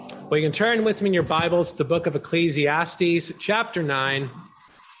Well, you can turn with me in your Bibles to the book of Ecclesiastes, chapter 9.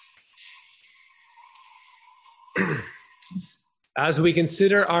 As we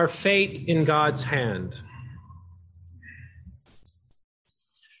consider our fate in God's hand.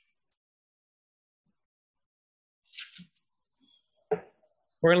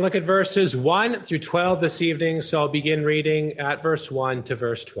 We're going to look at verses 1 through 12 this evening, so I'll begin reading at verse 1 to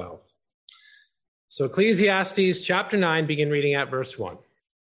verse 12. So Ecclesiastes, chapter 9, begin reading at verse 1.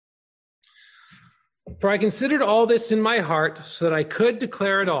 For I considered all this in my heart so that I could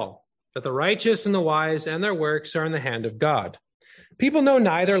declare it all, that the righteous and the wise and their works are in the hand of God. People know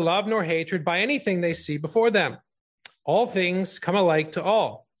neither love nor hatred by anything they see before them. All things come alike to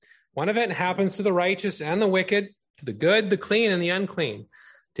all. One event happens to the righteous and the wicked, to the good, the clean, and the unclean,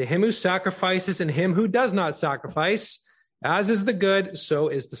 to him who sacrifices and him who does not sacrifice. As is the good, so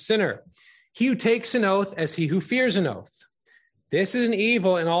is the sinner. He who takes an oath as he who fears an oath. This is an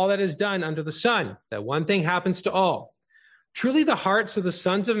evil in all that is done under the sun, that one thing happens to all. Truly the hearts of the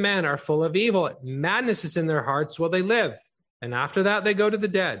sons of men are full of evil. Madness is in their hearts while they live, and after that they go to the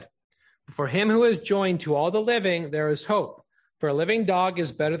dead. For him who is joined to all the living, there is hope. For a living dog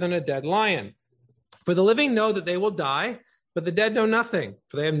is better than a dead lion. For the living know that they will die, but the dead know nothing,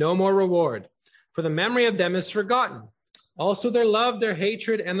 for they have no more reward. For the memory of them is forgotten. Also their love, their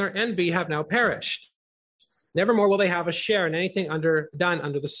hatred, and their envy have now perished. Nevermore will they have a share in anything done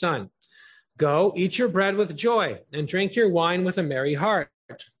under the sun. Go, eat your bread with joy, and drink your wine with a merry heart.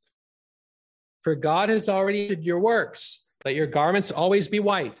 For God has already did your works. Let your garments always be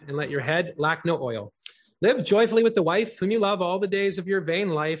white, and let your head lack no oil. Live joyfully with the wife whom you love all the days of your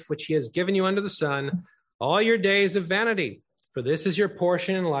vain life, which he has given you under the sun, all your days of vanity. For this is your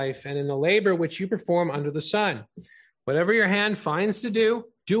portion in life, and in the labor which you perform under the sun. Whatever your hand finds to do,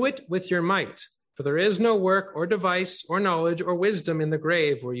 do it with your might. For there is no work or device or knowledge or wisdom in the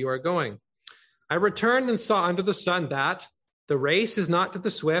grave where you are going. I returned and saw under the sun that the race is not to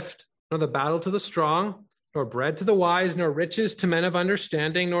the swift, nor the battle to the strong, nor bread to the wise, nor riches to men of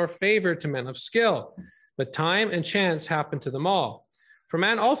understanding, nor favor to men of skill. But time and chance happen to them all. For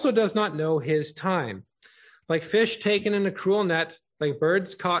man also does not know his time. Like fish taken in a cruel net, like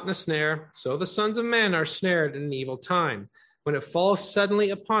birds caught in a snare, so the sons of men are snared in an evil time, when it falls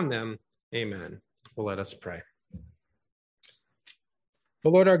suddenly upon them. Amen. Well, let us pray. O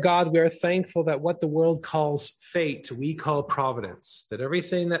Lord our God, we are thankful that what the world calls fate, we call providence, that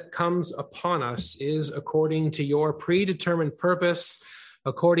everything that comes upon us is according to your predetermined purpose,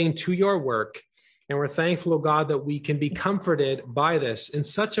 according to your work. And we're thankful, O God, that we can be comforted by this in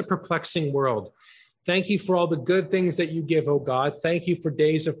such a perplexing world. Thank you for all the good things that you give, O God. Thank you for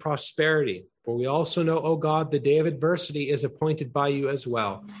days of prosperity. For we also know, O God, the day of adversity is appointed by you as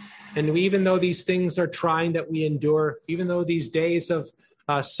well. And even though these things are trying that we endure, even though these days of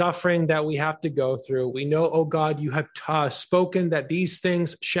suffering that we have to go through, we know, O God, you have spoken that these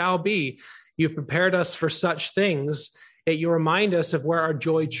things shall be. You've prepared us for such things, that you remind us of where our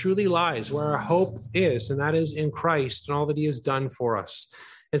joy truly lies, where our hope is, and that is in Christ and all that he has done for us.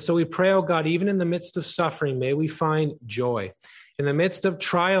 And so we pray, O God, even in the midst of suffering, may we find joy. In the midst of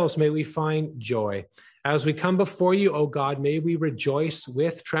trials, may we find joy. As we come before you, O God, may we rejoice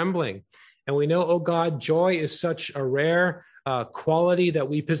with trembling. And we know, O God, joy is such a rare quality that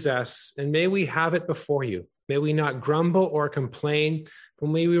we possess, and may we have it before you. May we not grumble or complain, but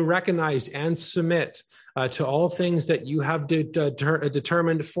may we recognize and submit to all things that you have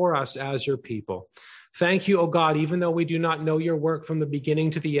determined for us as your people. Thank you, O God, even though we do not know your work from the beginning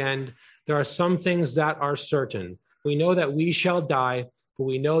to the end, there are some things that are certain. We know that we shall die, but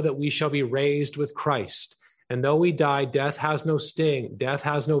we know that we shall be raised with Christ. And though we die, death has no sting, death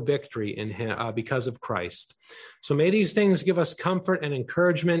has no victory in him because of Christ. So may these things give us comfort and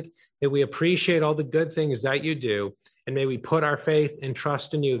encouragement, that we appreciate all the good things that you do, and may we put our faith and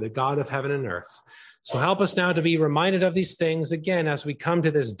trust in you, the God of heaven and earth. So help us now to be reminded of these things again as we come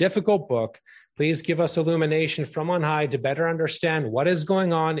to this difficult book. Please give us illumination from on high to better understand what is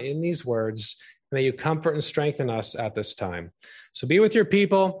going on in these words. May you comfort and strengthen us at this time. So be with your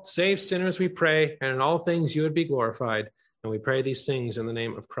people, save sinners, we pray, and in all things you would be glorified. And we pray these things in the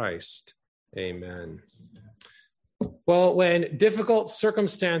name of Christ. Amen. Well, when difficult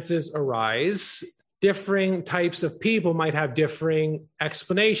circumstances arise, differing types of people might have differing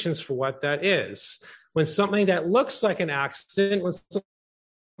explanations for what that is. When something that looks like an accident, when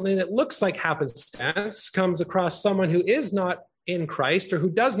something that looks like happenstance comes across someone who is not in Christ or who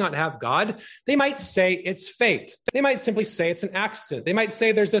does not have God, they might say it's fate. They might simply say it's an accident. They might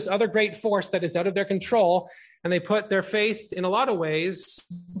say there's this other great force that is out of their control, and they put their faith in a lot of ways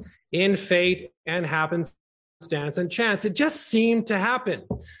in fate and happenstance and chance. It just seemed to happen.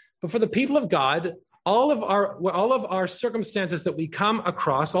 But for the people of God, all of our circumstances that we come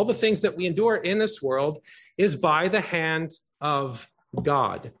across, all the things that we endure in this world, is by the hand of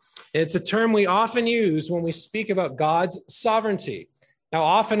God. It's a term we often use when we speak about God's sovereignty. Now,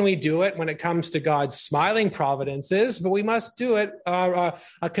 often we do it when it comes to God's smiling providences, but we must do it,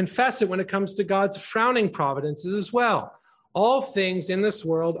 confess it when it comes to God's frowning providences as well. All things in this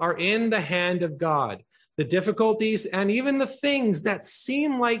world are in the hand of God. The difficulties and even the things that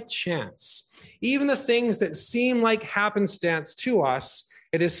seem like chance, even the things that seem like happenstance to us,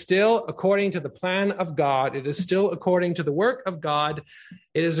 it is still according to the plan of God. It is still according to the work of God.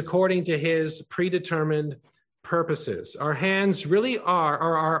 It is according to his predetermined purposes. Our hands really we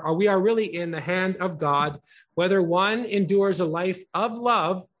are really in the hand of God, whether one endures a life of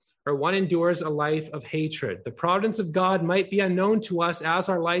love or one endures a life of hatred. The providence of God might be unknown to us as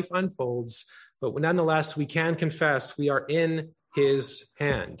our life unfolds, but nonetheless, we can confess we are in his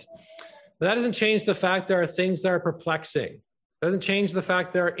hand. But that doesn't change the fact there are things that are perplexing. It doesn't change the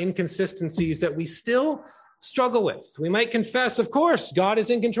fact there are inconsistencies that we still struggle with. We might confess, of course, God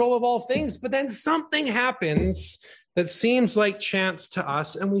is in control of all things, but then something happens that seems like chance to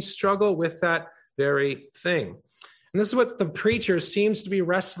us, and we struggle with that very thing. And this is what the preacher seems to be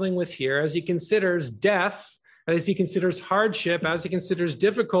wrestling with here as he considers death, as he considers hardship, as he considers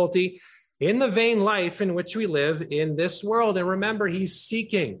difficulty in the vain life in which we live in this world. And remember, he's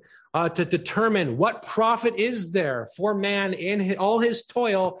seeking to determine what profit is there for man in all his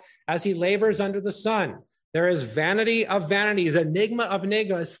toil as he labors under the sun. There is vanity of vanities, enigma of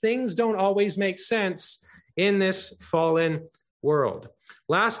enigmas. Things don't always make sense in this fallen world.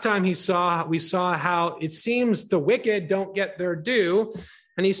 Last time we saw how it seems the wicked don't get their due.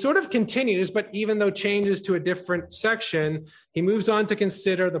 And he sort of continues, but even though changes to a different section, he moves on to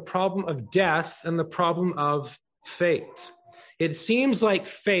consider the problem of death and the problem of fate. It seems like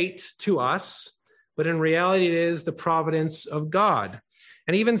fate to us, but in reality, it is the providence of God.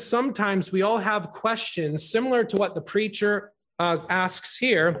 And even sometimes we all have questions similar to what the preacher asks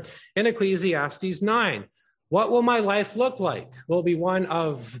here in Ecclesiastes 9. What will my life look like? Will it be one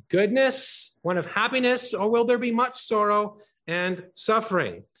of goodness, one of happiness, or will there be much sorrow and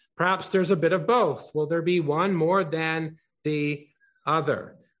suffering? Perhaps there's a bit of both. Will there be one more than the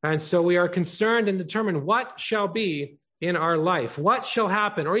other? And so we are concerned and determine what shall be in our life, what shall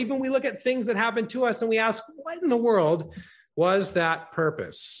happen, or even we look at things that happen to us and we ask, what in the world was that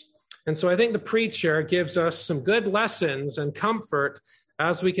purpose? And so I think the preacher gives us some good lessons and comfort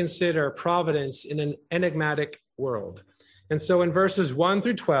as we consider providence in an enigmatic world. And so in verses 1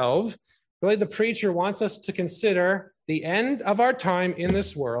 through 12, really the preacher wants us to consider the end of our time in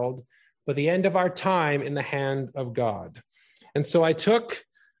this world, but the end of our time in the hand of God. And so I took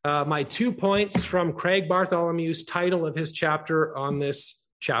my 2 points from Craig Bartholomew's title of his chapter on this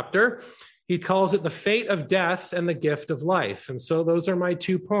chapter. He calls it the fate of death and the gift of life. And so those are my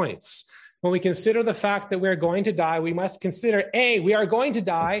 2 points. When we consider the fact that we're going to die, we must consider A, we are going to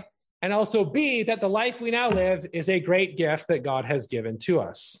die, and also B, that the life we now live is a great gift that God has given to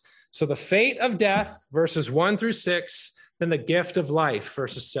us. So the fate of death, verses 1 through 6, then the gift of life,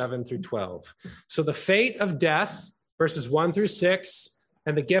 verses 7 through 12. So the fate of death, verses 1 through 6,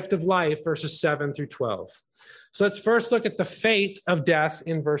 and the gift of life, verses 7 through 12. So let's first look at the fate of death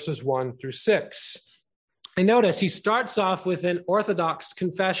in verses 1 through 6. And notice he starts off with an orthodox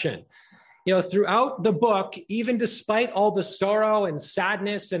confession. You know, throughout the book, even despite all the sorrow and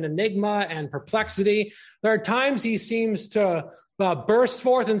sadness and enigma and perplexity, there are times he seems to burst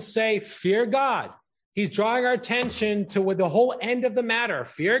forth and say, fear God. He's drawing our attention to the whole end of the matter,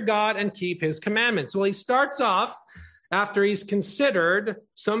 fear God and keep his commandments. Well, he starts off after he's considered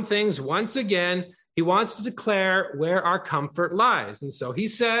some things once again. He wants to declare where our comfort lies. And so he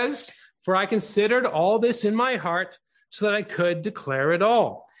says, for I considered all this in my heart so that I could declare it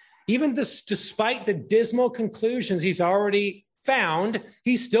all. Even despite the dismal conclusions he's already found,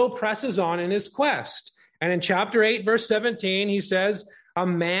 he still presses on in his quest. And in chapter 8, verse 17, he says, a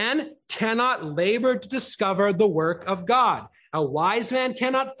man cannot labor to discover the work of God. A wise man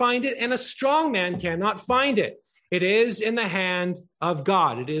cannot find it, and a strong man cannot find it. It is in the hand of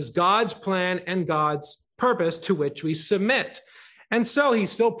God. It is God's plan and God's purpose to which we submit. And so he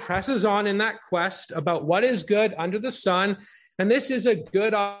still presses on in that quest about what is good under the sun. And this is a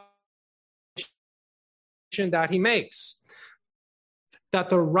good that he makes, that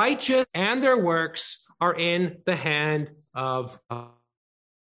the righteous and their works are in the hand of God.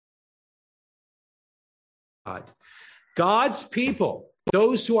 God's people,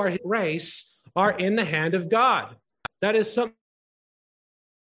 those who are his race, are in the hand of God. That is something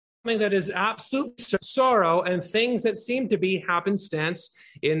that is absolute sorrow and things that seem to be happenstance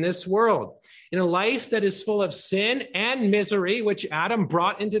in this world. In a life that is full of sin and misery, which Adam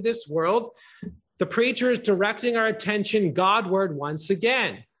brought into this world, the preacher is directing our attention Godward once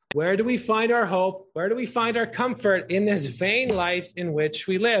again. Where do we find our hope? Where do we find our comfort in this vain life in which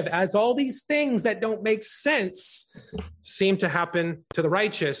we live? As all these things that don't make sense seem to happen to the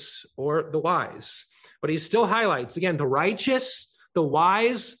righteous or the wise. But he still highlights, again, the righteous, the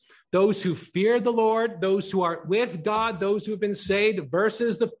wise, those who fear the Lord, those who are with God, those who have been saved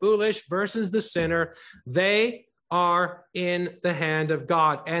versus the foolish, versus the sinner. They are in the hand of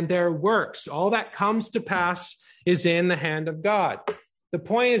God, and their works, all that comes to pass, is in the hand of God. The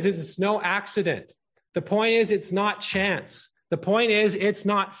point is, it's no accident. The point is, it's not chance. The point is, it's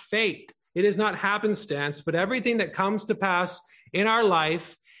not fate. It is not happenstance, but everything that comes to pass in our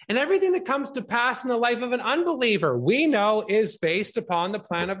life and everything that comes to pass in the life of an unbeliever, we know is based upon the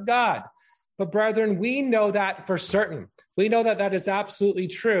plan of God. But brethren, we know that for certain. We know that that is absolutely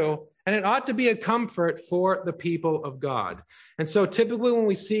true, and it ought to be a comfort for the people of God. And so typically when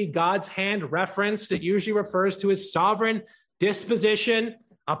we see God's hand referenced, it usually refers to his sovereign disposition,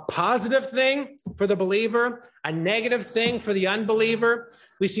 a positive thing for the believer, a negative thing for the unbeliever.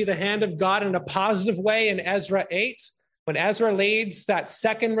 We see the hand of God in a positive way in Ezra 8. When Ezra leads that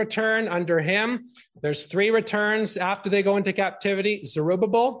second return under him, there's 3 returns after they go into captivity.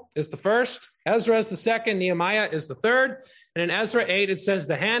 Zerubbabel is the first, Ezra is the second, Nehemiah is the third. And in Ezra 8, it says,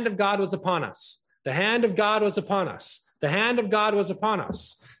 the hand of God was upon us. The hand of God was upon us. The hand of God was upon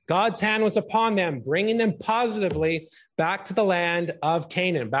us. God's hand was upon them, bringing them positively back to the land of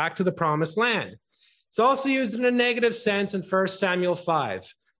Canaan, back to the promised land. It's also used in a negative sense in 1 Samuel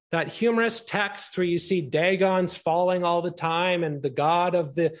 5. That humorous text where you see Dagon's falling all the time and the god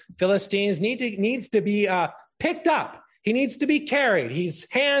of the Philistines needs to be picked up. He needs to be carried. His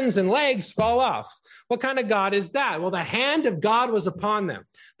hands and legs fall off. What kind of God is that? Well, the hand of God was upon them.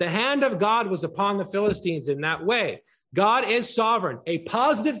 The hand of God was upon the Philistines in that way. God is sovereign, a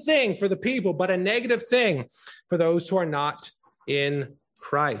positive thing for the people, but a negative thing for those who are not in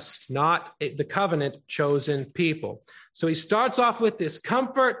Christ, not the covenant chosen people. So he starts off with this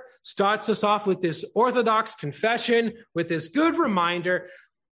comfort, starts us off with this orthodox confession, with this good reminder,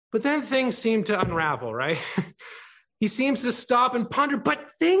 but then things seem to unravel, right? He seems to stop and ponder, but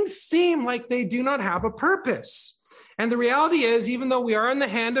things seem like they do not have a purpose. And the reality is, even though we are in the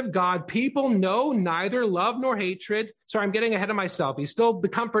hand of God, people know neither love nor hatred. Sorry, I'm getting ahead of myself. The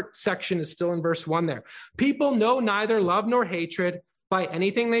comfort section is still in verse 1 there. People know neither love nor hatred by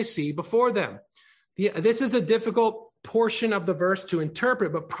anything they see before them. This is a difficult portion of the verse to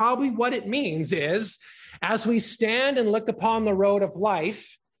interpret, but probably what it means is, as we stand and look upon the road of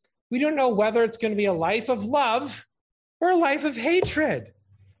life, we don't know whether it's going to be a life of love or a life of hatred.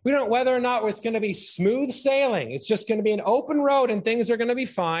 We don't know whether or not it's going to be smooth sailing. It's just going to be an open road and things are going to be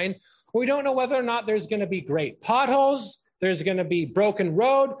fine. We don't know whether or not there's going to be great potholes. There's going to be broken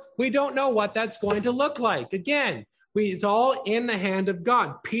road. We don't know what that's going to look like. Again, it's all in the hand of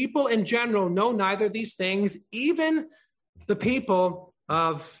God. People in general know neither of these things, even the people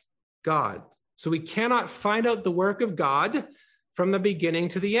of God. So we cannot find out the work of God from the beginning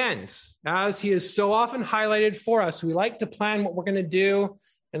to the end. As he is so often highlighted for us, we like to plan what we're going to do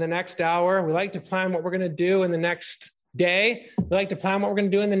in the next hour. We like to plan what we're going to do in the next day. We like to plan what we're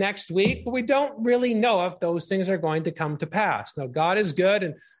going to do in the next week, but we don't really know if those things are going to come to pass. Now, God is good,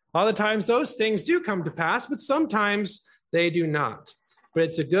 and other times those things do come to pass, but sometimes they do not. But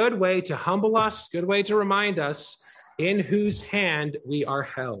it's a good way to humble us, good way to remind us in whose hand we are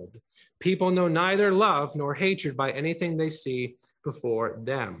held. People know neither love nor hatred by anything they see before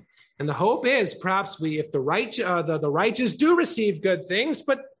them. And the hope is perhaps if the righteous do receive good things,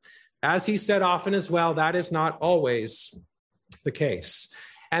 but as he said often as well, that is not always the case.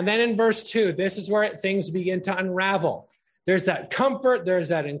 And then in verse 2, this is where things begin to unravel. There's that comfort, there's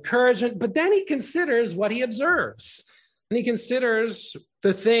that encouragement, but then he considers what he observes. And he considers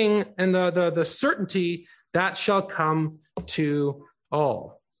the thing and the certainty that shall come to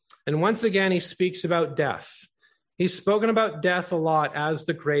all. And once again, he speaks about death. He's spoken about death a lot as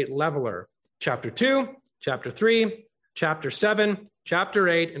the great leveler. Chapter 2, chapter 3, chapter 7, chapter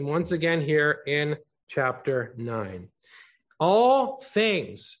 8, and once again here in chapter 9. All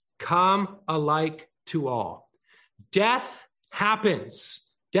things come alike to all. Death happens.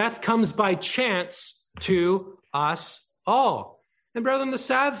 Death comes by chance to us all. And brethren, the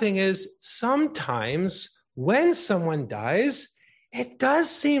sad thing is sometimes when someone dies, it does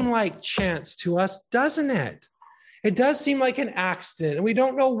seem like chance to us, doesn't it? It does seem like an accident, and we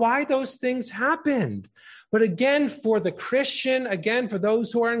don't know why those things happened. But again, for the Christian, again, for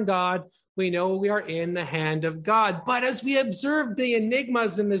those who are in God, we know we are in the hand of God. But as we observe the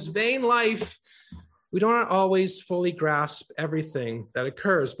enigmas in this vain life, we don't always fully grasp everything that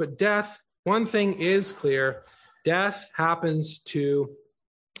occurs. But death, one thing is clear, death happens to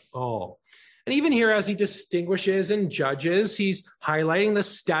all. And even here, as he distinguishes and judges, he's highlighting the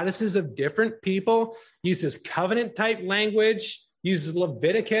statuses of different people, uses covenant-type language, uses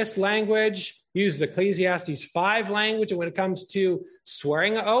Leviticus language, uses Ecclesiastes 5 language, and when it comes to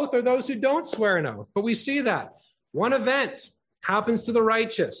swearing an oath, or those who don't swear an oath. But we see that one event happens to the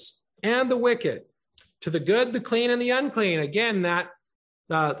righteous and the wicked, to the good, the clean, and the unclean. Again, that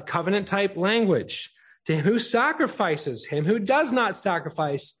covenant-type language. To him who sacrifices, him who does not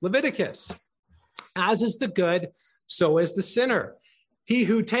sacrifice, Leviticus. As is the good, so is the sinner. He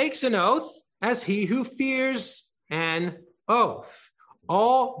who takes an oath, as he who fears an oath.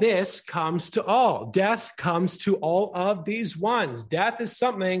 All this comes to all. Death comes to all of these ones. Death is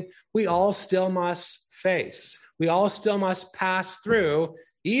something we all still must face. We all still must pass through,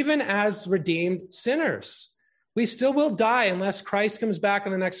 even as redeemed sinners. We still will die unless Christ comes back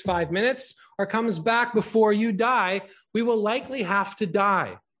in the next 5 minutes or comes back before you die. We will likely have to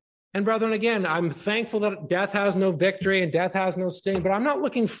die. And brethren, again, I'm thankful that death has no victory and death has no sting, but I'm not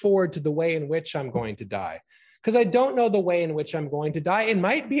looking forward to the way in which I'm going to die, because I don't know the way in which I'm going to die. It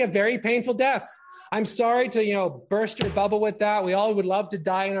might be a very painful death. I'm sorry to, burst your bubble with that. We all would love to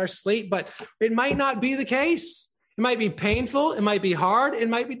die in our sleep, but it might not be the case. It might be painful. It might be hard. It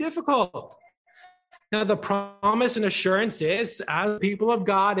might be difficult. Now, the promise and assurance is, as people of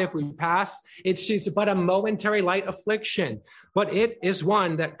God, if we pass, it's but a momentary light affliction, but it is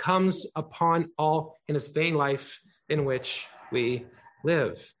one that comes upon all in this vain life in which we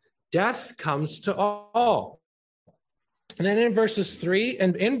live. Death comes to all. And then in verse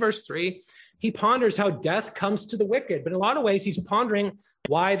 3, he ponders how death comes to the wicked. But in a lot of ways, he's pondering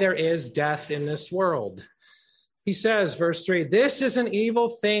why there is death in this world. He says, verse 3, this is an evil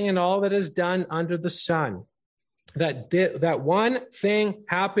thing in all that is done under the sun, that one thing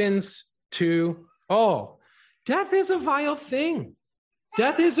happens to all. Death is a vile thing.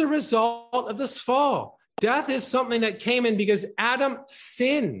 Death is a result of this fall. Death is something that came in because Adam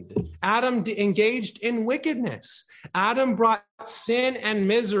sinned. Adam engaged in wickedness. Adam brought sin and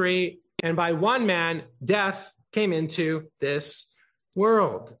misery, and by one man, death came into this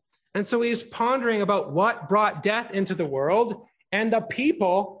world. And so he's pondering about what brought death into the world and the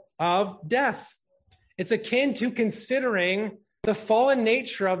people of death. It's akin to considering the fallen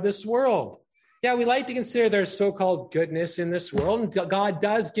nature of this world. Yeah, we like to consider there's so-called goodness in this world, and God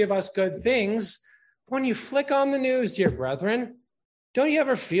does give us good things. When you flick on the news, dear brethren, don't you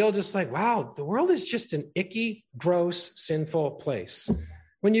ever feel just like, wow, the world is just an icky, gross, sinful place?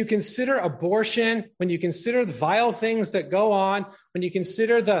 When you consider abortion, when you consider the vile things that go on, when you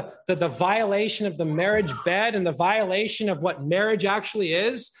consider the violation of the marriage bed and the violation of what marriage actually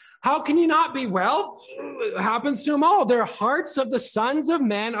is, how can you not be? Well, it happens to them all. Their hearts of the sons of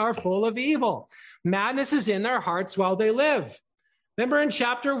men are full of evil. Madness is in their hearts while they live. Remember in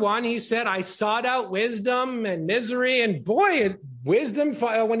chapter 1, he said, I sought out wisdom and misery. And boy, wisdom,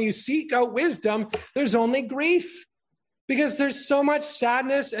 when you seek out wisdom, there's only grief. Because there's so much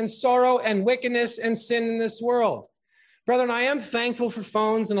sadness and sorrow and wickedness and sin in this world. Brethren, I am thankful for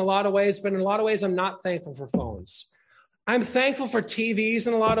phones in a lot of ways, but in a lot of ways, I'm not thankful for phones. I'm thankful for TVs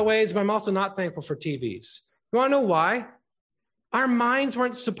in a lot of ways, but I'm also not thankful for TVs. You want to know why? Our minds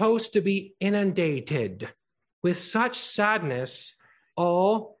weren't supposed to be inundated with such sadness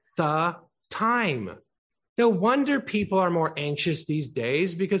all the time. No wonder people are more anxious these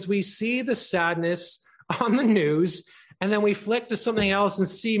days, because we see the sadness on the news, and then we flick to something else and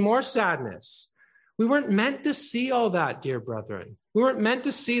see more sadness. We weren't meant to see all that, dear brethren. We weren't meant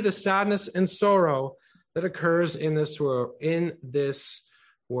to see the sadness and sorrow that occurs in this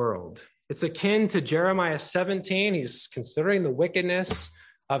world. It's akin to Jeremiah 17. He's considering the wickedness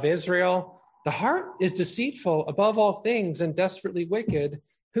of Israel. The heart is deceitful above all things and desperately wicked.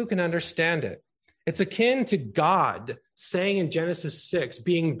 Who can understand it? It's akin to God saying in Genesis 6,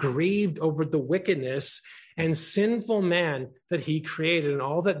 being grieved over the wickedness and sinful man that he created and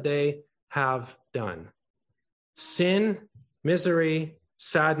all that they have done. Sin, misery,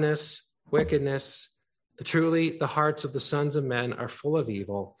 sadness, wickedness, truly the hearts of the sons of men are full of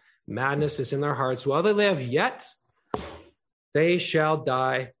evil. Madness is in their hearts while they live, yet they shall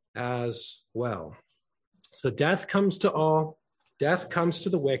die as well. So death comes to all, death comes to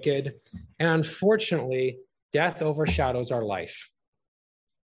the wicked, and unfortunately, death overshadows our life.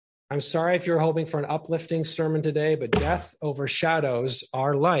 I'm sorry if you're hoping for an uplifting sermon today, but death overshadows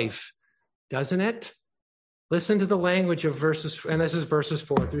our life, doesn't it? Listen to the language of verses, and this is verses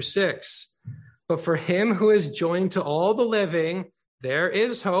 4-6. But for him who is joined to all the living, there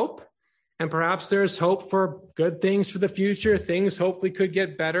is hope. And perhaps there's hope for good things for the future. Things hopefully could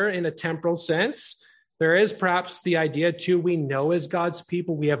get better in a temporal sense. There is perhaps the idea, too, we know as God's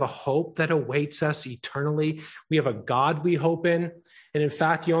people, we have a hope that awaits us eternally. We have a God we hope in. And in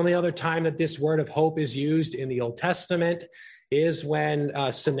fact, the only other time that this word of hope is used in the Old Testament is when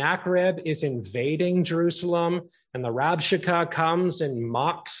Sennacherib is invading Jerusalem, and the Rabshakeh comes and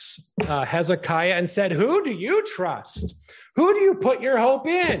mocks Hezekiah and said, "Who do you trust? Who do you put your hope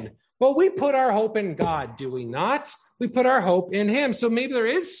in?" Well, we put our hope in God, do we not? We put our hope in him. So maybe there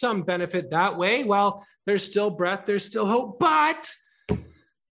is some benefit that way. Well, there's still breath, there's still hope, but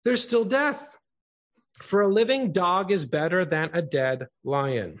there's still death. For a living dog is better than a dead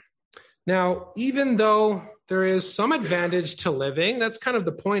lion. Now, even though there is some advantage to living, that's kind of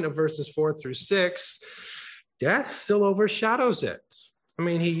the point of verses 4-6, death still overshadows it. I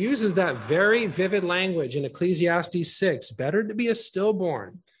mean, he uses that very vivid language in Ecclesiastes 6, better to be a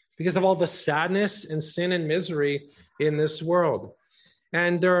stillborn, because of all the sadness and sin and misery in this world.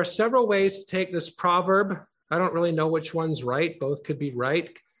 And there are several ways to take this proverb. I don't really know which one's right. Both could be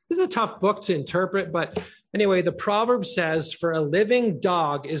right. This is a tough book to interpret, but anyway, the proverb says, for a living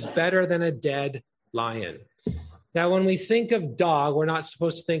dog is better than a dead lion. Now, when we think of dog, we're not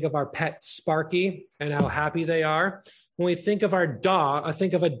supposed to think of our pet Sparky and how happy they are. When we think of our dog, I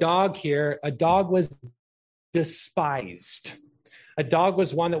think of a dog here. A dog was despised. A dog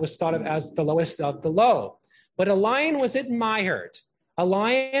was one that was thought of as the lowest of the low. But a lion was admired. A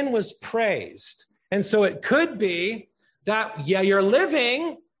lion was praised. And so it could be that, yeah, you're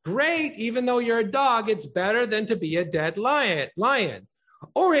living, great, even though you're a dog, it's better than to be a dead lion.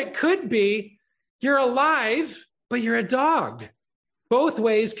 Or it could be you're alive, but you're a dog. Both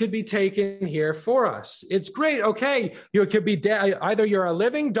ways could be taken here for us. It's great. Okay, you could be dead. Either you're a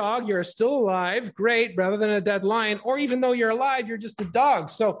living dog, you're still alive, great, rather than a dead lion, or even though you're alive, you're just a dog.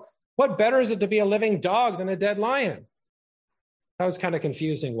 So what better is it to be a living dog than a dead lion? That was kind of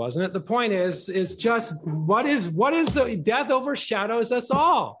confusing, wasn't it? The point is just what is the death overshadows us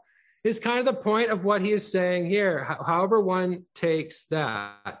all is kind of the point of what he is saying here. However one takes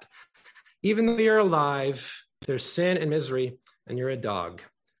that. Even though you're alive, there's sin and misery, and you're a dog.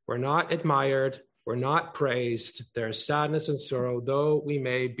 We're not admired. We're not praised. There's sadness and sorrow, though we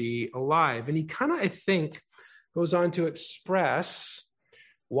may be alive. And he kind of, I think, goes on to express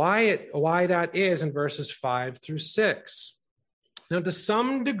why that is in verses 5-6. Now, to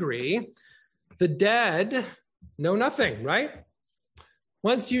some degree, the dead know nothing, right?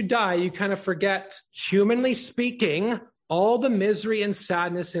 Once you die, you kind of forget, humanly speaking, all the misery and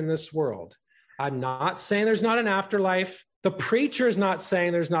sadness in this world. I'm not saying there's not an afterlife. The preacher is not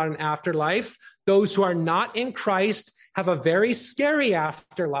saying there's not an afterlife. Those who are not in Christ have a very scary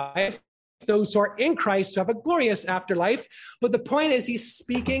afterlife. Those who are in Christ have a glorious afterlife. But the point is, he's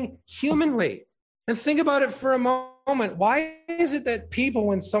speaking humanly. And think about it for a moment. Why is it that people,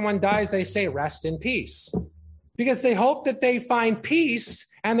 when someone dies, they say, rest in peace? Because they hope that they find peace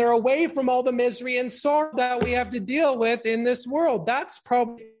and they're away from all the misery and sorrow that we have to deal with in this world. That's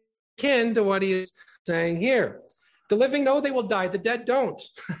probably akin to what he is saying here. The living know they will die. The dead don't.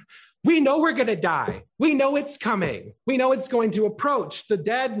 We know we're going to die. We know it's coming. We know it's going to approach. The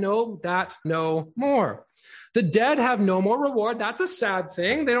dead know that no more. The dead have no more reward. That's a sad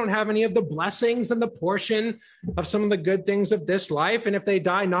thing. They don't have any of the blessings and the portion of some of the good things of this life. And if they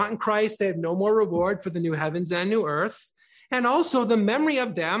die not in Christ, they have no more reward for the new heavens and new earth. And also the memory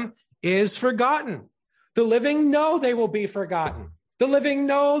of them is forgotten. The living know they will be forgotten. The living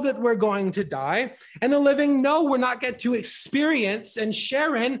know that we're going to die. And the living know we're not get to experience and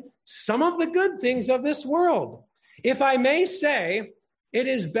share in some of the good things of this world. If I may say, it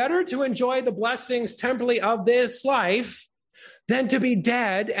is better to enjoy the blessings temporally of this life than to be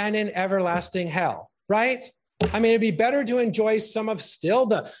dead and in everlasting hell, right? I mean, it'd be better to enjoy some of still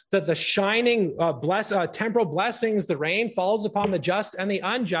the shining temporal blessings. The rain falls upon the just and the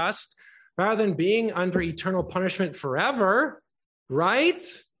unjust, rather than being under eternal punishment forever, right?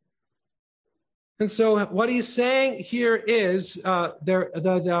 And so, what he's saying here is, those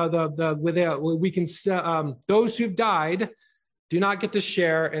who've died do not get to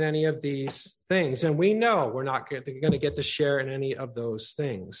share in any of these things. And we know we're not going to get to share in any of those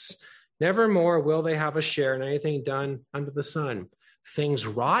things. Nevermore will they have a share in anything done under the sun. Things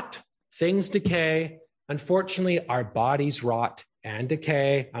rot, things decay. Unfortunately, our bodies rot and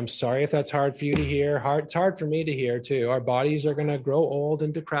decay. I'm sorry if that's hard for you to hear. It's hard for me to hear too. Our bodies are going to grow old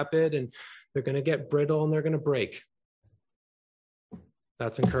and decrepit, and they're going to get brittle and they're going to break.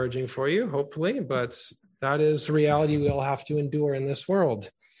 That's encouraging for you, hopefully, but that is the reality we all have to endure in this world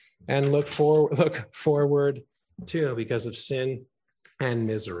and look forward to because of sin and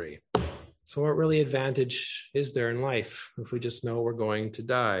misery. So what really advantage is there in life if we just know we're going to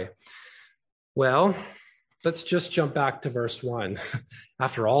die? Well, let's just jump back to verse 1.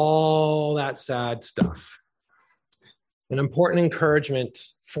 After all that sad stuff, an important encouragement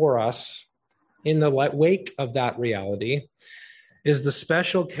for us in the wake of that reality is the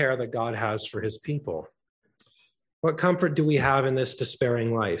special care that God has for his people. What comfort do we have in this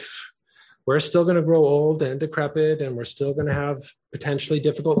despairing life? We're still going to grow old and decrepit, and we're still going to have potentially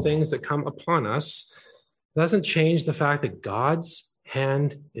difficult things that come upon us. It doesn't change the fact that God's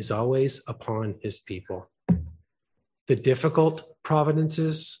hand is always upon his people. The difficult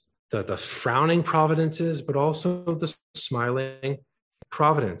providences, the frowning providences, but also the smiling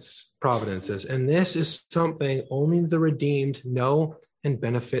providences. And this is something only the redeemed know and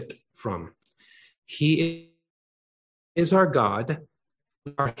benefit from. He is our God,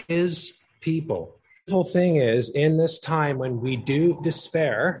 we are his people. The whole thing is, in this time when we do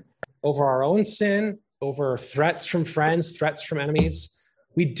despair over our own sin, over threats from friends, threats from enemies,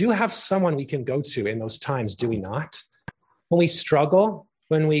 we do have someone we can go to in those times, do we not? When we struggle,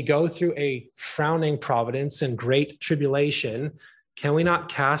 when we go through a frowning providence and great tribulation, can we not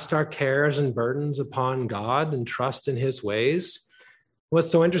cast our cares and burdens upon God and trust in his ways?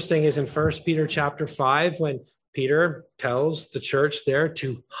 What's so interesting is in 1 Peter chapter 5, when Peter tells the church there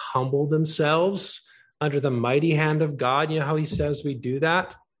to humble themselves under the mighty hand of God. You know how he says we do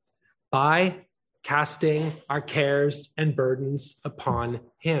that? By casting our cares and burdens upon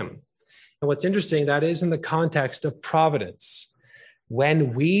him. And what's interesting, that is in the context of providence.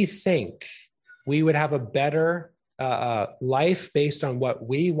 When we think we would have a better life based on what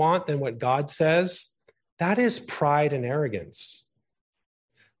we want than what God says, that is pride and arrogance.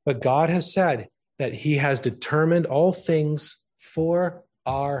 But God has said that he has determined all things for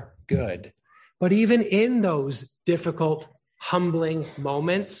our good. But even in those difficult, humbling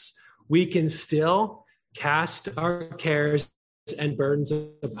moments, we can still cast our cares and burdens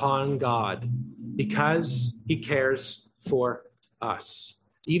upon God because he cares for us.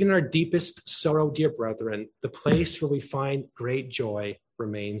 Even in our deepest sorrow, dear brethren, the place where we find great joy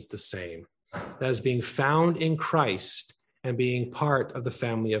remains the same. That is being found in Christ and being part of the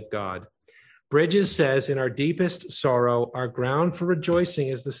family of God. Bridges says, in our deepest sorrow, our ground for rejoicing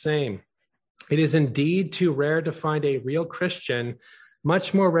is the same. It is indeed too rare to find a real Christian,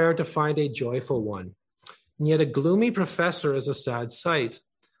 much more rare to find a joyful one. And yet a gloomy professor is a sad sight.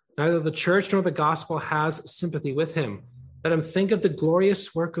 Neither the church nor the gospel has sympathy with him. Let him think of the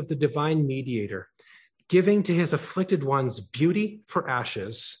glorious work of the divine mediator, giving to his afflicted ones beauty for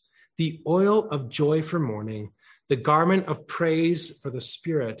ashes, the oil of joy for mourning, the garment of praise for the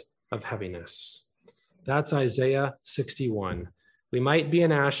spirit of heaviness. That's Isaiah 61. We might be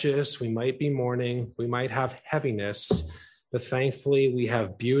in ashes, we might be mourning, we might have heaviness, but thankfully we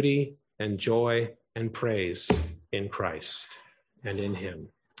have beauty and joy and praise in Christ and in him.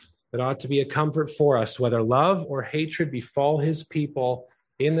 It ought to be a comfort for us, whether love or hatred befall his people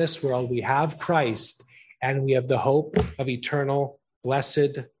in this world. We have Christ and we have the hope of eternal,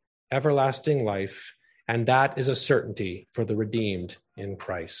 blessed, everlasting life. And that is a certainty for the redeemed in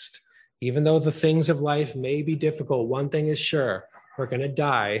Christ. Even though the things of life may be difficult, one thing is sure, we're going to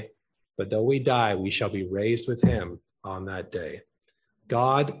die, but though we die, we shall be raised with him on that day.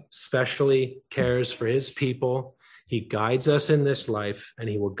 God specially cares for his people. He guides us in this life, and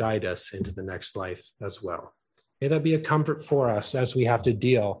he will guide us into the next life as well. May that be a comfort for us as we have to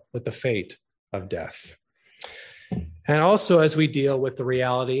deal with the fate of death. And also, as we deal with the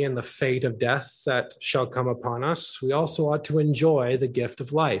reality and the fate of death that shall come upon us, we also ought to enjoy the gift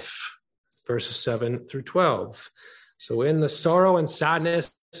of life. Verses 7 through 12. So in the sorrow and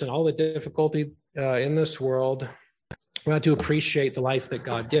sadness and all the difficulty in this world, we ought to appreciate the life that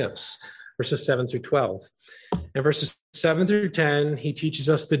God gives. Verses 7 through 12. And verses 7 through 10, he teaches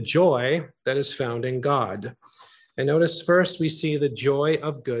us the joy that is found in God. And notice first we see the joy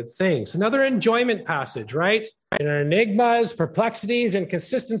of good things. Another enjoyment passage, right? In our enigmas, perplexities, and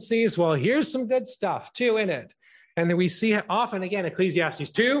consistencies, well, here's some good stuff too in it. And then we see often, again,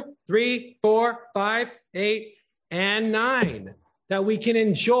 Ecclesiastes 2, 3, 4, 5, 8, and 9, that we can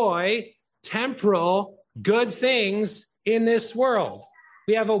enjoy temporal good things in this world.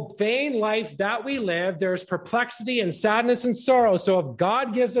 We have a vain life that we live. There's perplexity and sadness and sorrow. So if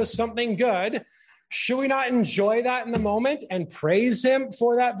God gives us something good, Should we not enjoy that in the moment and praise him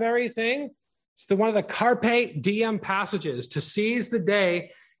for that very thing? It's one of the Carpe Diem passages, to seize the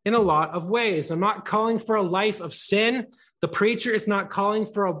day in a lot of ways. I'm not calling for a life of sin. The preacher is not calling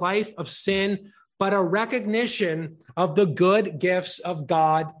for a life of sin, but a recognition of the good gifts of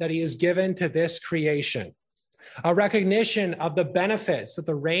God that he has given to this creation. A recognition of the benefits that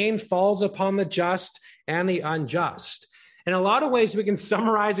the rain falls upon the just and the unjust. In a lot of ways, we can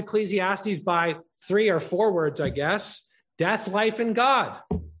summarize Ecclesiastes by 3 or 4 words, I guess. Death, life, and God.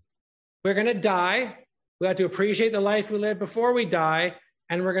 We're going to die. We have to appreciate the life we lived before we die,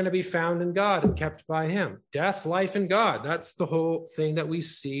 and we're going to be found in God and kept by him. Death, life, and God. That's the whole thing that we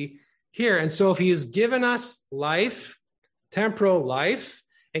see here. And so if he has given us life, temporal life,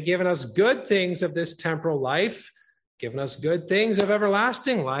 and given us good things of this temporal life, given us good things of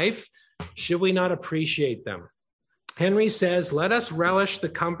everlasting life, should we not appreciate them? Henry says, let us relish the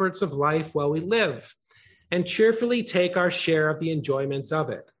comforts of life while we live and cheerfully take our share of the enjoyments of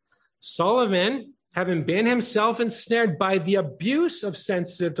it. Solomon, having been himself ensnared by the abuse of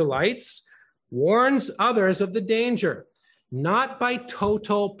sensitive delights, warns others of the danger, not by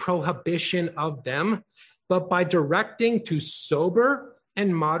total prohibition of them, but by directing to sober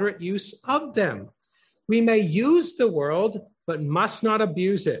and moderate use of them. We may use the world, but must not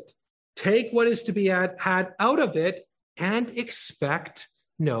abuse it. Take what is to be had out of it and expect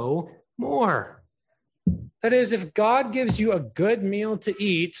no more. That is, if God gives you a good meal to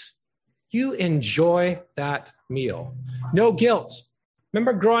eat, you enjoy that meal. No guilt.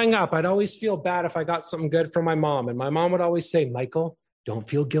 Remember growing up, I'd always feel bad if I got something good from my mom. And my mom would always say, Michael, don't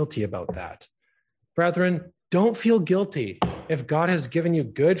feel guilty about that. Brethren, don't feel guilty if God has given you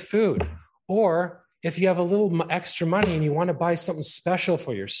good food, or if you have a little extra money and you want to buy something special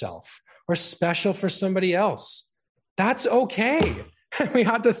for yourself or special for somebody else. That's okay. We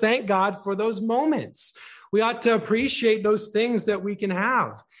ought to thank God for those moments. We ought to appreciate those things that we can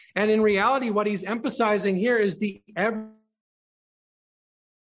have. And in reality, what he's emphasizing here is the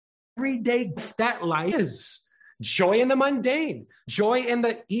everyday that life is. Joy in the mundane, joy in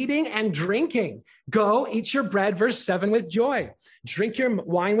the eating and drinking. Go eat your bread, verse 7, with joy. Drink your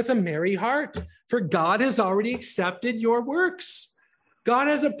wine with a merry heart, for God has already accepted your works. God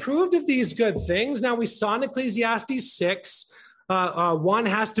has approved of these good things. Now, we saw in Ecclesiastes 6, one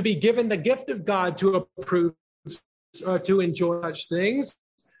has to be given the gift of God to approve, to enjoy such things.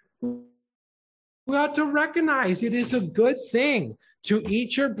 We ought to recognize it is a good thing to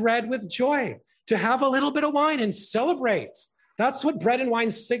eat your bread with joy, to have a little bit of wine and celebrate. That's what bread and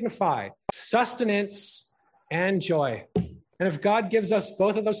wine signify, sustenance and joy. And if God gives us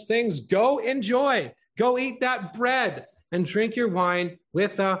both of those things, go enjoy, go eat that bread and drink your wine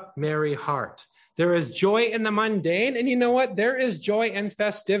with a merry heart. There is joy in the mundane, and you know what? There is joy in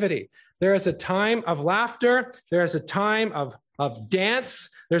festivity. There is a time of laughter. There is a time of dance.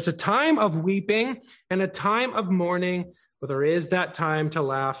 There's a time of weeping and a time of mourning, but there is that time to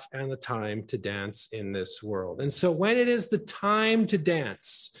laugh and the time to dance in this world. And so when it is the time to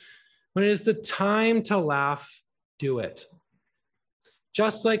dance, when it is the time to laugh, do it.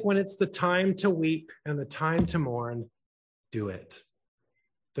 Just like when it's the time to weep and the time to mourn, do it.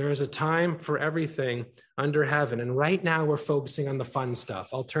 There is a time for everything under heaven. And right now we're focusing on the fun stuff.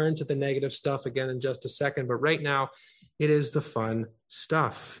 I'll turn to the negative stuff again in just a second, but right now it is the fun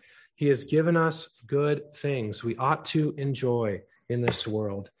stuff. He has given us good things we ought to enjoy in this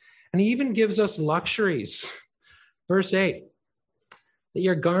world. And he even gives us luxuries. Verse 8, let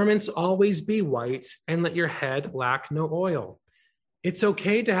your garments always be white and let your head lack no oil. It's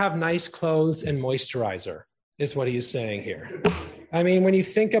okay to have nice clothes and moisturizer, is what he is saying here. I mean, when you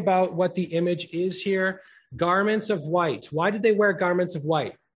think about what the image is here, garments of white. Why did they wear garments of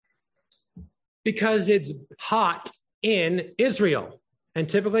white? Because it's hot in Israel. And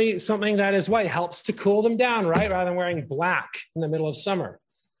typically something that is white helps to cool them down, right? Rather than wearing black in the middle of summer.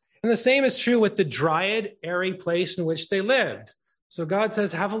 And the same is true with the dryad, airy place in which they lived. So God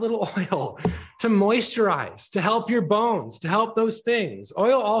says, have a little oil to moisturize, to help your bones, to help those things.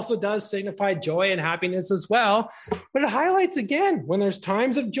 Oil also does signify joy and happiness as well, but it highlights again, when there's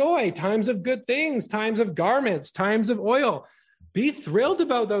times of joy, times of good things, times of garments, times of oil. Be thrilled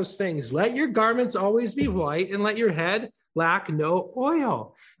about those things. Let your garments always be white and let your head lack no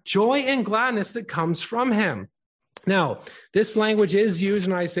oil. Joy and gladness that comes from him. Now, this language is used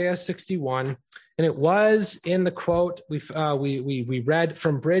in Isaiah 61. And it was in the quote we read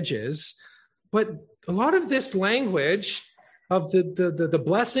from Bridges, but a lot of this language of the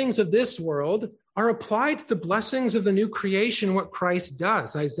blessings of this world are applied to the blessings of the new creation, what Christ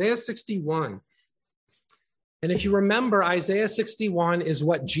does. Isaiah 61. And if you remember, Isaiah 61 is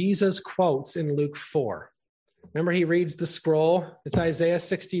what Jesus quotes in Luke 4. Remember, he reads the scroll. It's Isaiah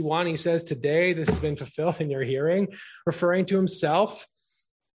 61. He says, today this has been fulfilled in your hearing, referring to himself.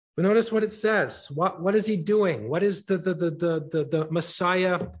 But notice what it says. What is he doing? What is the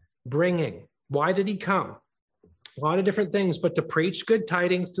Messiah bringing? Why did he come? A lot of different things, but to preach good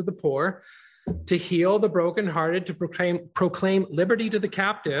tidings to the poor, to heal the brokenhearted, to proclaim liberty to the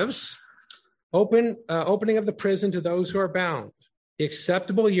captives, opening of the prison to those who are bound, the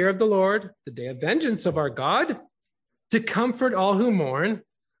acceptable year of the Lord, the day of vengeance of our God, to comfort all who mourn,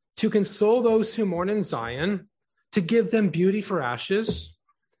 to console those who mourn in Zion, to give them beauty for ashes,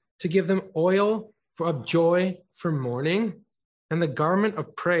 to give them oil of joy for mourning, and the garment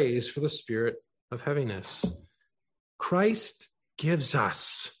of praise for the spirit of heaviness. Christ gives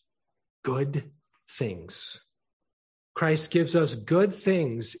us good things. Christ gives us good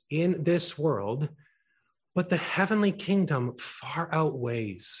things in this world, but the heavenly kingdom far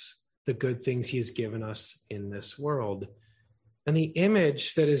outweighs the good things he has given us in this world. And the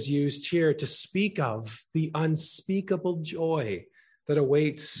image that is used here to speak of the unspeakable joy that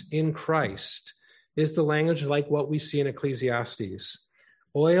awaits in Christ is the language like what we see in Ecclesiastes.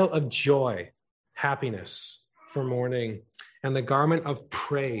 Oil of joy, happiness for mourning, and the garment of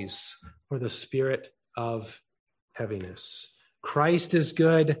praise for the spirit of heaviness. Christ is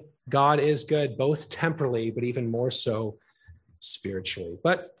good. God is good, both temporally, but even more so spiritually.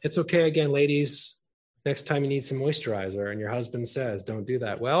 But it's okay again, ladies. Next time you need some moisturizer and your husband says, don't do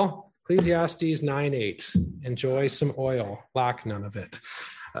that. Well, Ecclesiastes 9:8, enjoy some oil, lack none of it.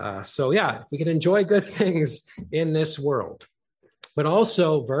 We can enjoy good things in this world. But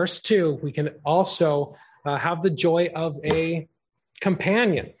also, verse 2, we can also have the joy of a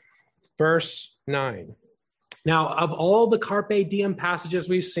companion. Verse 9. Now, of all the Carpe Diem passages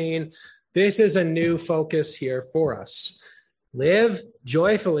we've seen, this is a new focus here for us. Live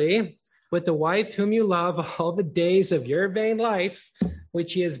joyfully with the wife whom you love all the days of your vain life,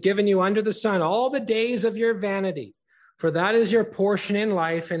 which he has given you under the sun, all the days of your vanity. For that is your portion in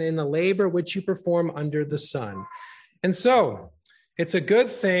life and in the labor which you perform under the sun. And so it's a good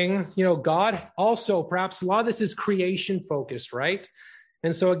thing. God also, perhaps a lot of this is creation focused, right?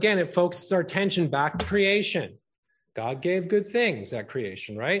 And so again, it focuses our attention back to creation. God gave good things at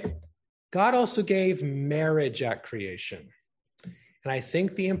creation, right? God also gave marriage at creation. And I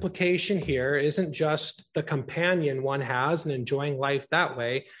think the implication here isn't just the companion one has and enjoying life that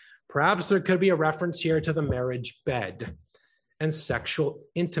way. Perhaps there could be a reference here to the marriage bed and sexual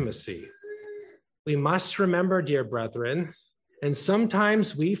intimacy. We must remember, dear brethren, and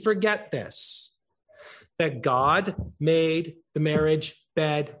sometimes we forget this, that God made the marriage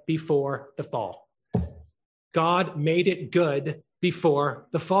bed before the fall. God made it good before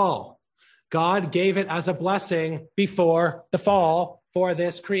the fall. God gave it as a blessing before the fall for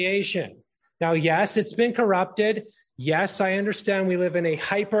this creation. Now, yes, it's been corrupted. Yes, I understand we live in a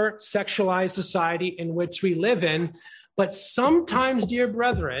hyper-sexualized society in which we live in, but sometimes, dear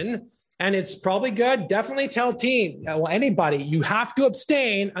brethren, and it's probably good, definitely tell anybody, you have to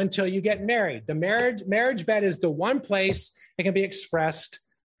abstain until you get married. The marriage bed is the one place it can be expressed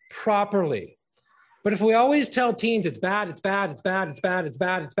properly. But if we always tell teens it's bad, it's bad, it's bad, it's bad, it's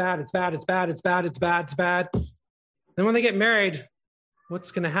bad, it's bad, it's bad, it's bad, it's bad, it's bad, it's bad, then when they get married,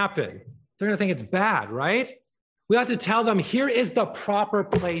 what's going to happen? They're going to think it's bad, right? We have to tell them, here is the proper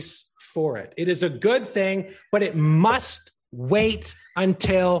place for it. It is a good thing, but it must wait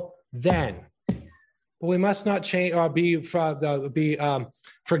until then. But we must not change or be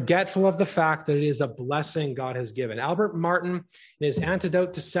forgetful of the fact that it is a blessing God has given. Albert Martin, in his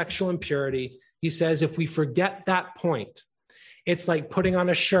Antidote to Sexual Impurity, he says, if we forget that point, it's like putting on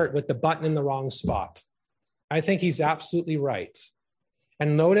a shirt with the button in the wrong spot. I think he's absolutely right.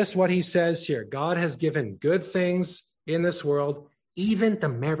 And notice what he says here. God has given good things in this world, even the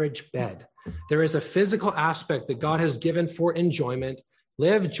marriage bed. There is a physical aspect that God has given for enjoyment.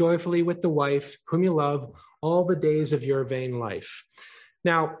 Live joyfully with the wife whom you love all the days of your vain life.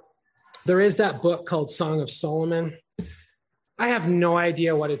 Now, there is that book called Song of Solomon. I have no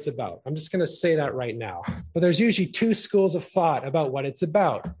idea what it's about. I'm just going to say that right now. But there's usually two schools of thought about what it's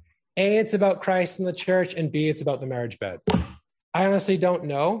about. A, it's about Christ and the church, and B, it's about the marriage bed. I honestly don't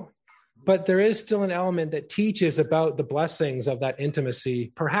know, but there is still an element that teaches about the blessings of that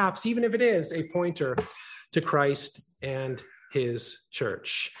intimacy, perhaps even if it is a pointer to Christ and his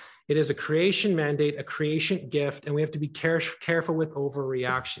church. It is a creation mandate, a creation gift, and we have to be careful with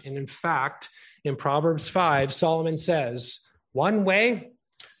overreaction. And in fact, in Proverbs 5, Solomon says, one way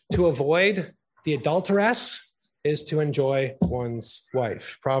to avoid the adulteress is to enjoy one's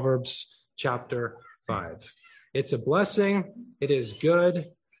wife. Proverbs chapter 5. It's a blessing. It is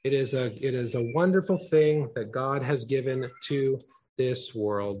good. It is a wonderful thing that God has given to this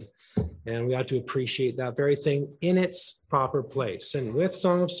world. And we ought to appreciate that very thing in its proper place. And with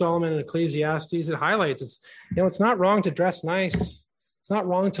Song of Solomon and Ecclesiastes, it highlights, it's not wrong to dress nice. It's not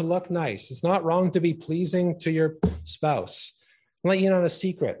wrong to look nice. It's not wrong to be pleasing to your spouse. I'll let you in on a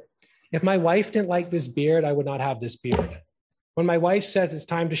secret. If my wife didn't like this beard, I would not have this beard. When my wife says it's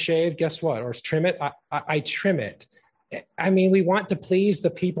time to shave, guess what? Or trim it, I trim it. I mean, we want to please the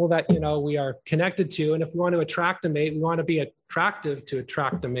people that, we are connected to. And if we want to attract a mate, we want to be attractive to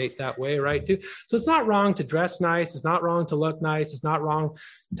attract a mate that way, right? Too. So it's not wrong to dress nice. It's not wrong to look nice. It's not wrong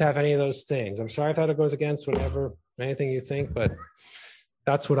to have any of those things. I'm sorry if that goes against anything you think, but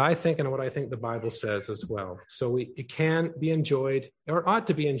that's what I think and what I think the Bible says as well. So it can be enjoyed or ought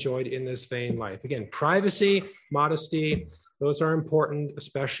to be enjoyed in this vain life. Again, privacy, modesty, those are important,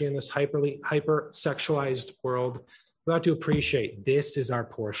 especially in this hyper sexualized world. We ought to appreciate this is our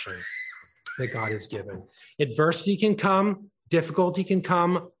portion that God has given. Adversity can come, difficulty can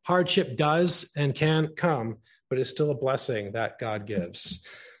come, hardship does and can come, but it's still a blessing that God gives.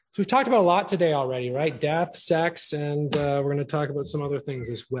 So we've talked about a lot today already, right? Death, sex, and we're going to talk about some other things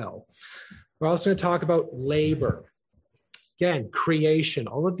as well. We're also going to talk about labor. Again, creation.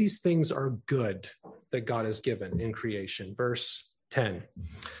 All of these things are good that God has given in creation. Verse 10,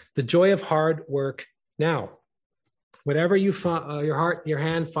 the joy of hard work now. Whatever your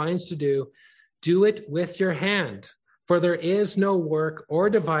hand finds to do it with your hand. For there is no work or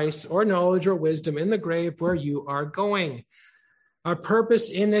device or knowledge or wisdom in the grave where you are going. Our purpose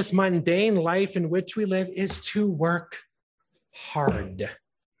in this mundane life in which we live is to work hard.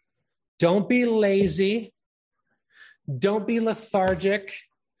 Don't be lazy. Don't be lethargic.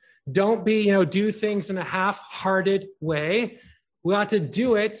 Don't be, do things in a half-hearted way. We ought to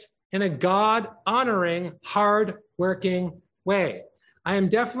do it in a God-honoring, hard-working way. I am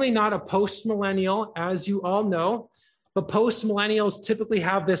definitely not a post-millennial, as you all know, but post-millennials typically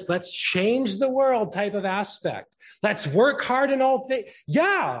have this let's change the world type of aspect. Let's work hard in all things.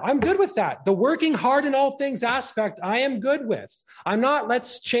 Yeah, I'm good with that. The working hard in all things aspect, I am good with. I'm not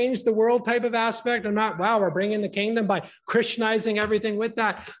let's change the world type of aspect. I'm not, wow, we're bringing the kingdom by Christianizing everything with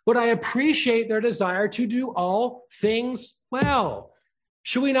that. But I appreciate their desire to do all things well.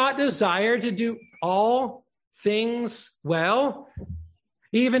 Should we not desire to do all things well?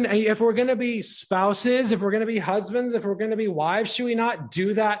 Even if we're going to be spouses, if we're going to be husbands, if we're going to be wives, should we not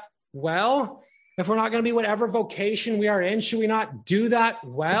do that well? If we're not going to be whatever vocation we are in, should we not do that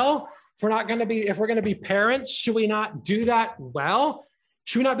well? If we're going to be parents, should we not do that well?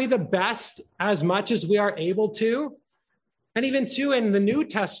 Should we not be the best as much as we are able to? And even too, in the New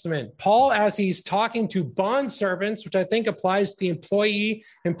Testament, Paul, as he's talking to bondservants, which I think applies to the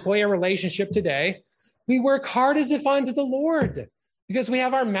employee-employer relationship today, we work hard as if unto the Lord, because we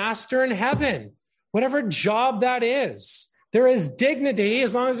have our master in heaven, whatever job that is. There is dignity,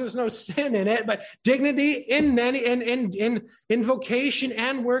 as long as there's no sin in it, but dignity in vocation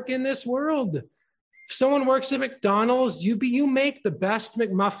and work in this world. If someone works at McDonald's, you make the best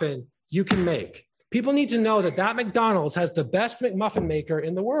McMuffin you can make. People need to know that McDonald's has the best McMuffin maker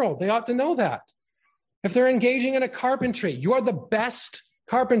in the world. They ought to know that. If they're engaging in a carpentry, you are the best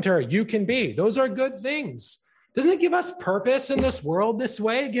carpenter you can be. Those are good things. Doesn't it give us purpose in this world this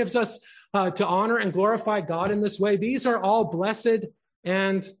way? It gives us to honor and glorify God in this way. These are all blessed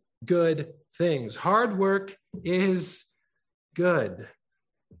and good things. Hard work is good.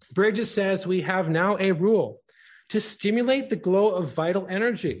 Bridges says we have now a rule to stimulate the glow of vital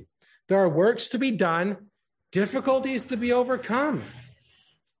energy. There are works to be done, difficulties to be overcome.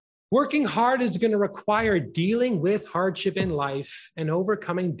 Working hard is going to require dealing with hardship in life and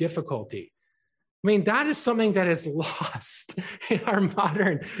overcoming difficulty. I mean, that is something that is lost in our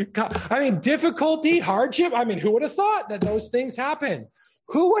modern, difficulty, hardship. Who would have thought that those things happen?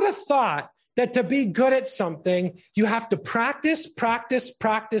 Who would have thought that to be good at something, you have to practice, practice,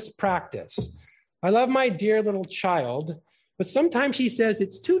 practice, practice? I love my dear little child, but sometimes she says,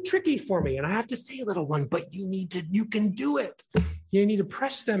 it's too tricky for me. And I have to say, little one, but you can do it. You need to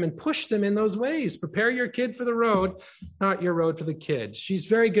press them and push them in those ways. Prepare your kid for the road, not your road for the kid. She's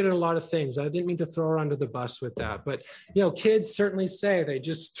very good at a lot of things. I didn't mean to throw her under the bus with that. But, kids certainly say they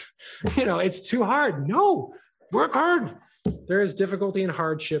just, it's too hard. No, work hard. There is difficulty and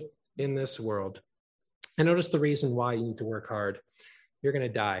hardship in this world. And notice the reason why you need to work hard. You're going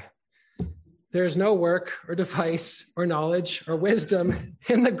to die. There is no work or device or knowledge or wisdom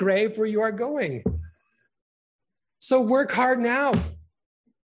in the grave where you are going. So work hard now.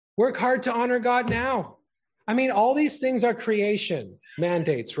 Work hard to honor God now. All these things are creation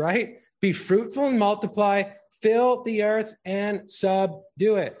mandates, right? Be fruitful and multiply, fill the earth and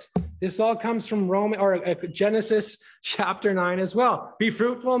subdue it. This all comes from Genesis chapter 9 as well. Be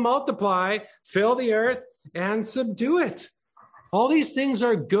fruitful and multiply, fill the earth and subdue it. All these things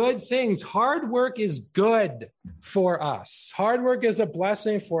are good things. Hard work is good for us. Hard work is a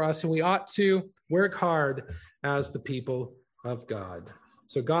blessing for us, and we ought to work hard as the people of God.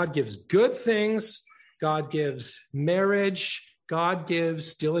 So God gives good things. God gives marriage. God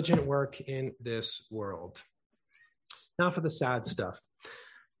gives diligent work in this world. Now for the sad stuff.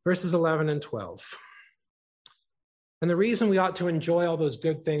 Verses 11 and 12. And the reason we ought to enjoy all those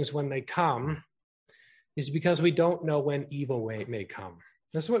good things when they come is because we don't know when evil may come.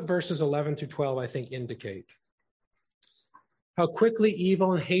 That's what verses 11 through 12, I think, indicate. How quickly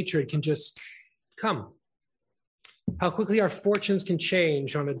evil and hatred can just come. How quickly our fortunes can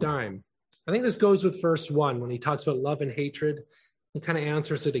change on a dime. I think this goes with verse 1 when he talks about love and hatred. He kind of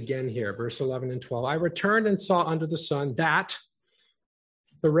answers it again here, verse 11 and 12. I returned and saw under the sun that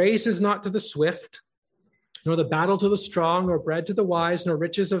the race is not to the swift, nor the battle to the strong, nor bread to the wise, nor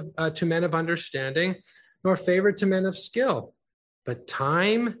riches to men of understanding, nor favor to men of skill. But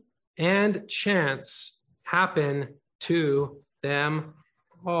time and chance happen to them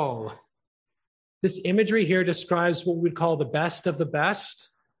all. This imagery here describes what we would call the best of the best,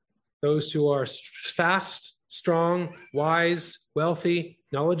 those who are fast, strong, wise, wealthy,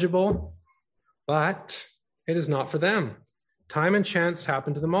 knowledgeable, but it is not for them. Time and chance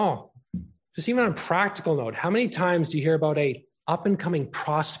happen to them all. Just even on a practical note, how many times do you hear about a up-and-coming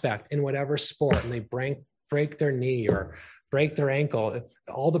prospect in whatever sport and they break their knee or break their ankle?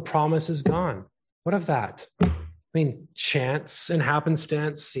 All the promise is gone. What of that? I mean, chance and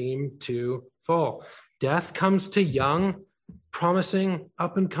happenstance seem to fall. Death comes to young, promising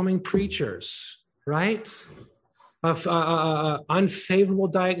up-and-coming preachers, right? Of unfavorable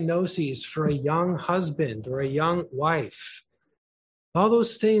diagnoses for a young husband or a young wife. All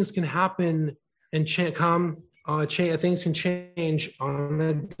those things can happen and things can change on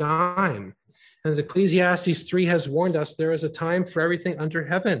a dime. As Ecclesiastes 3 has warned us, there is a time for everything under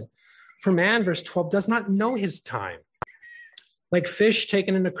heaven. For man, verse 12, does not know his time. Like fish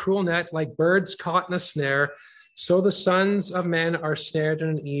taken in a cruel net, like birds caught in a snare, so the sons of men are snared in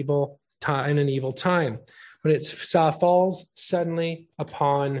an evil time, when it falls suddenly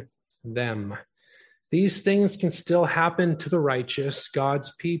upon them. These things can still happen to the righteous,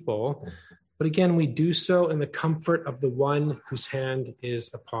 God's people, but again, we do so in the comfort of the one whose hand is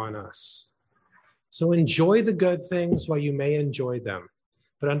upon us. So enjoy the good things while you may enjoy them,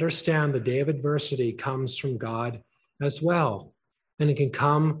 but understand the day of adversity comes from God as well, and it can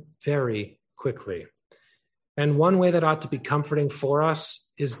come very quickly. And one way that ought to be comforting for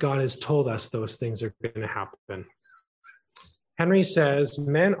us is God has told us those things are going to happen. Henry says,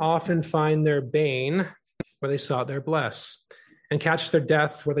 men often find their bane where they sought their bliss, and catch their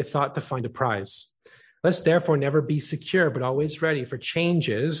death where they thought to find a prize. Let's therefore never be secure, but always ready for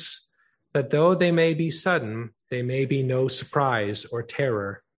changes, that though they may be sudden, they may be no surprise or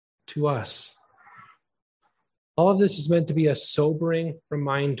terror to us. All of this is meant to be a sobering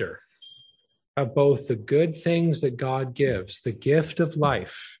reminder of both the good things that God gives, the gift of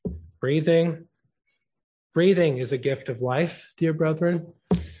life. Breathing is a gift of life, dear brethren.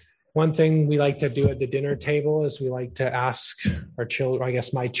 One thing we like to do at the dinner table is we like to ask our children, I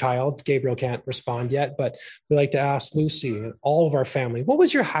guess my child, Gabriel can't respond yet, but we like to ask Lucy and all of our family, what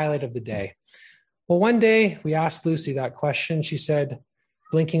was your highlight of the day? Well, one day we asked Lucy that question. She said,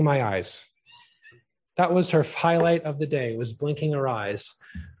 blinking my eyes. That was her highlight of the day, was blinking her eyes.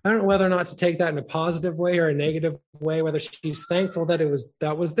 I don't know whether or not to take that in a positive way or a negative way, whether she's thankful that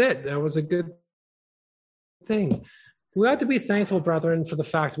that was a good thing. We ought to be thankful, brethren, for the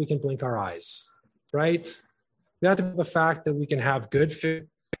fact we can blink our eyes, right? We ought to be the fact that we can have good food.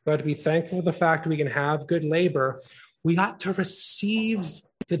 We ought to be thankful for the fact we can have good labor. We ought to receive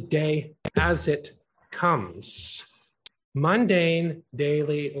the day as it comes. Mundane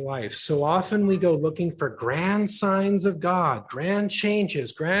daily life. So often we go looking for grand signs of God, grand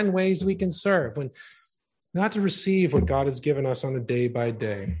changes, grand ways we can serve, when we ought to receive what God has given us on a day by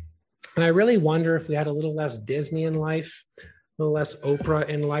day. And I really wonder if we had a little less Disney in life, a little less Oprah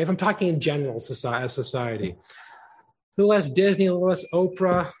in life. I'm talking in general society. A little less Disney, a little less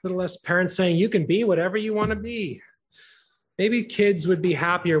Oprah, a little less parents saying, you can be whatever you want to be. Maybe kids would be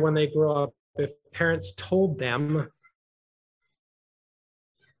happier when they grow up if parents told them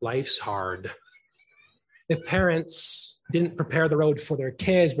life's hard. If parents didn't prepare the road for their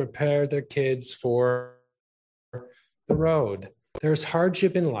kids, prepare their kids for the road. there's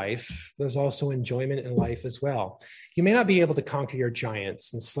hardship in life. There's also enjoyment in life as well. You may not be able to conquer your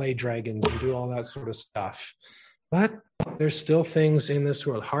giants and slay dragons and do all that sort of stuff, but there's still things in this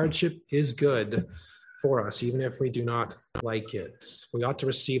world. Hardship is good for us, even if we do not like it. We ought to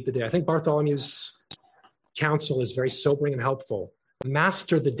receive the day. I think Bartholomew's counsel is very sobering and helpful.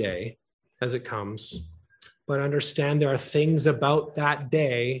 Master the day as it comes, but understand there are things about that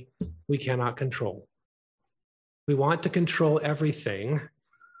day we cannot control. We want to control everything.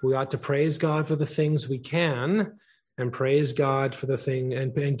 We ought to praise God for the things we can and praise God for the thing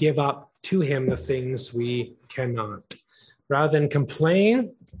and give up to him the things we cannot. Rather than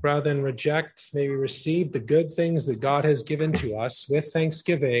complain, rather than reject, may we receive the good things that God has given to us with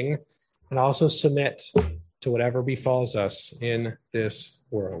thanksgiving and also submit to whatever befalls us in this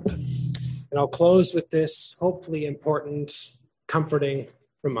world. And I'll close with this hopefully important, comforting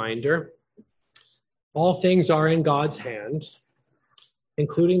reminder. All things are in God's hand,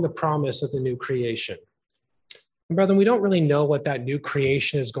 including the promise of the new creation. And brethren, we don't really know what that new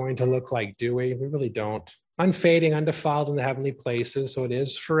creation is going to look like, do we? We really don't. Unfading, undefiled in the heavenly places, so it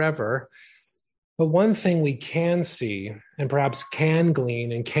is forever. But one thing we can see, and perhaps can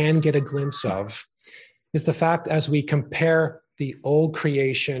glean and can get a glimpse of, is the fact as we compare the old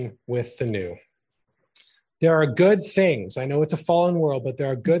creation with the new. There are good things. I know it's a fallen world, but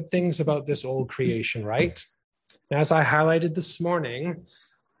there are good things about this old creation, right? As I highlighted this morning,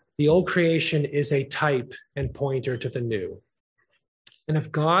 the old creation is a type and pointer to the new. And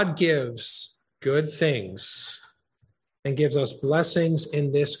if God gives good things and gives us blessings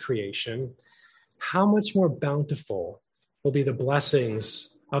in this creation, how much more bountiful will be the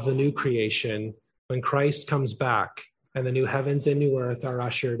blessings of the new creation when Christ comes back and the new heavens and new earth are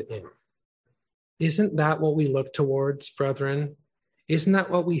ushered in? Isn't that what we look towards, brethren? Isn't that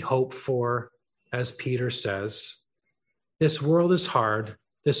what we hope for, as Peter says? This world is hard.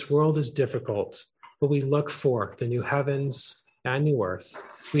 This world is difficult, but we look for the new heavens and new earth.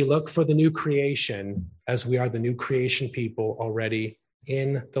 We look for the new creation as we are the new creation people already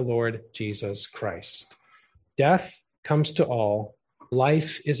in the Lord Jesus Christ. Death comes to all.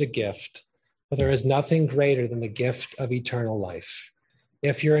 Life is a gift, but there is nothing greater than the gift of eternal life.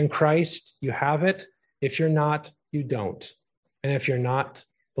 If you're in Christ, you have it. If you're not, you don't. And if you're not,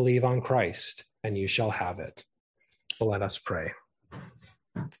 believe on Christ, and you shall have it. Well, let us pray.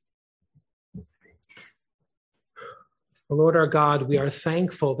 Lord our God, we are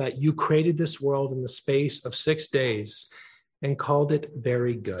thankful that you created this world in the space of 6 days and called it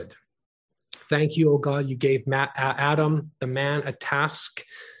very good. Thank you, O God, you gave Adam, the man, a task.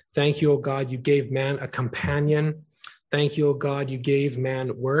 Thank you, O God, you gave man a companion. Thank you, O God, you gave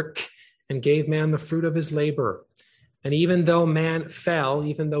man work and gave man the fruit of his labor. And even though man fell,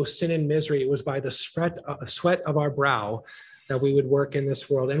 even though sin and misery, it was by the sweat of our brow that we would work in this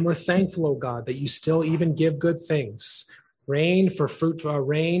world. And we're thankful, O God, that you still even give good things. Rain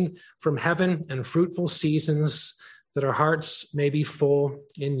from heaven and fruitful seasons, that our hearts may be full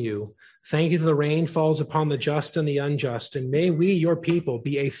in you. Thank you that the rain falls upon the just and the unjust. And may we, your people,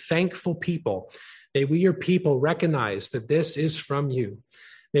 be a thankful people. May we, your people, recognize that this is from you.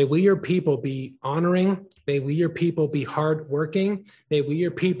 May we, your people, be honoring. May we, your people, be hardworking. May we,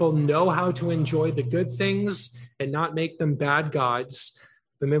 your people, know how to enjoy the good things and not make them bad gods.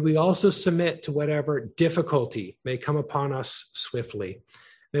 But may we also submit to whatever difficulty may come upon us swiftly.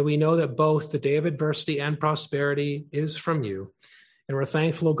 May we know that both the day of adversity and prosperity is from you. And we're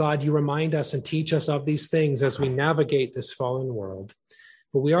thankful, O God, you remind us and teach us of these things as we navigate this fallen world.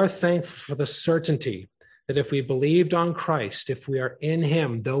 But we are thankful for the certainty that if we believed on Christ, if we are in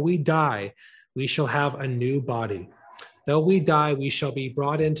him, though we die, we shall have a new body. Though we die, we shall be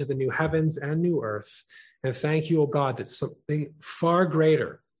brought into the new heavens and new earth. And thank you, O God, that something far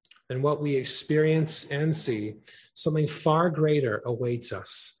greater than what we experience and see, something far greater awaits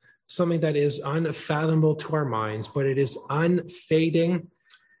us, something that is unfathomable to our minds, but it is unfading,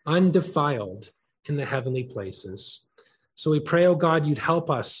 undefiled in the heavenly places. So we pray, O God, you'd help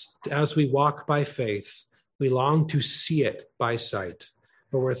us as we walk by faith. We long to see it by sight.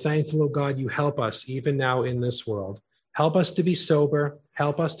 But we're thankful, O God, you help us even now in this world. Help us to be sober.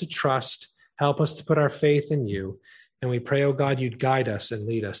 Help us to trust. Help us to put our faith in you. And we pray, O God, you'd guide us and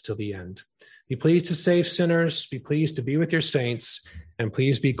lead us till the end. Be pleased to save sinners. Be pleased to be with your saints. And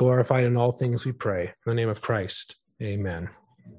please be glorified in all things we pray. In the name of Christ, amen.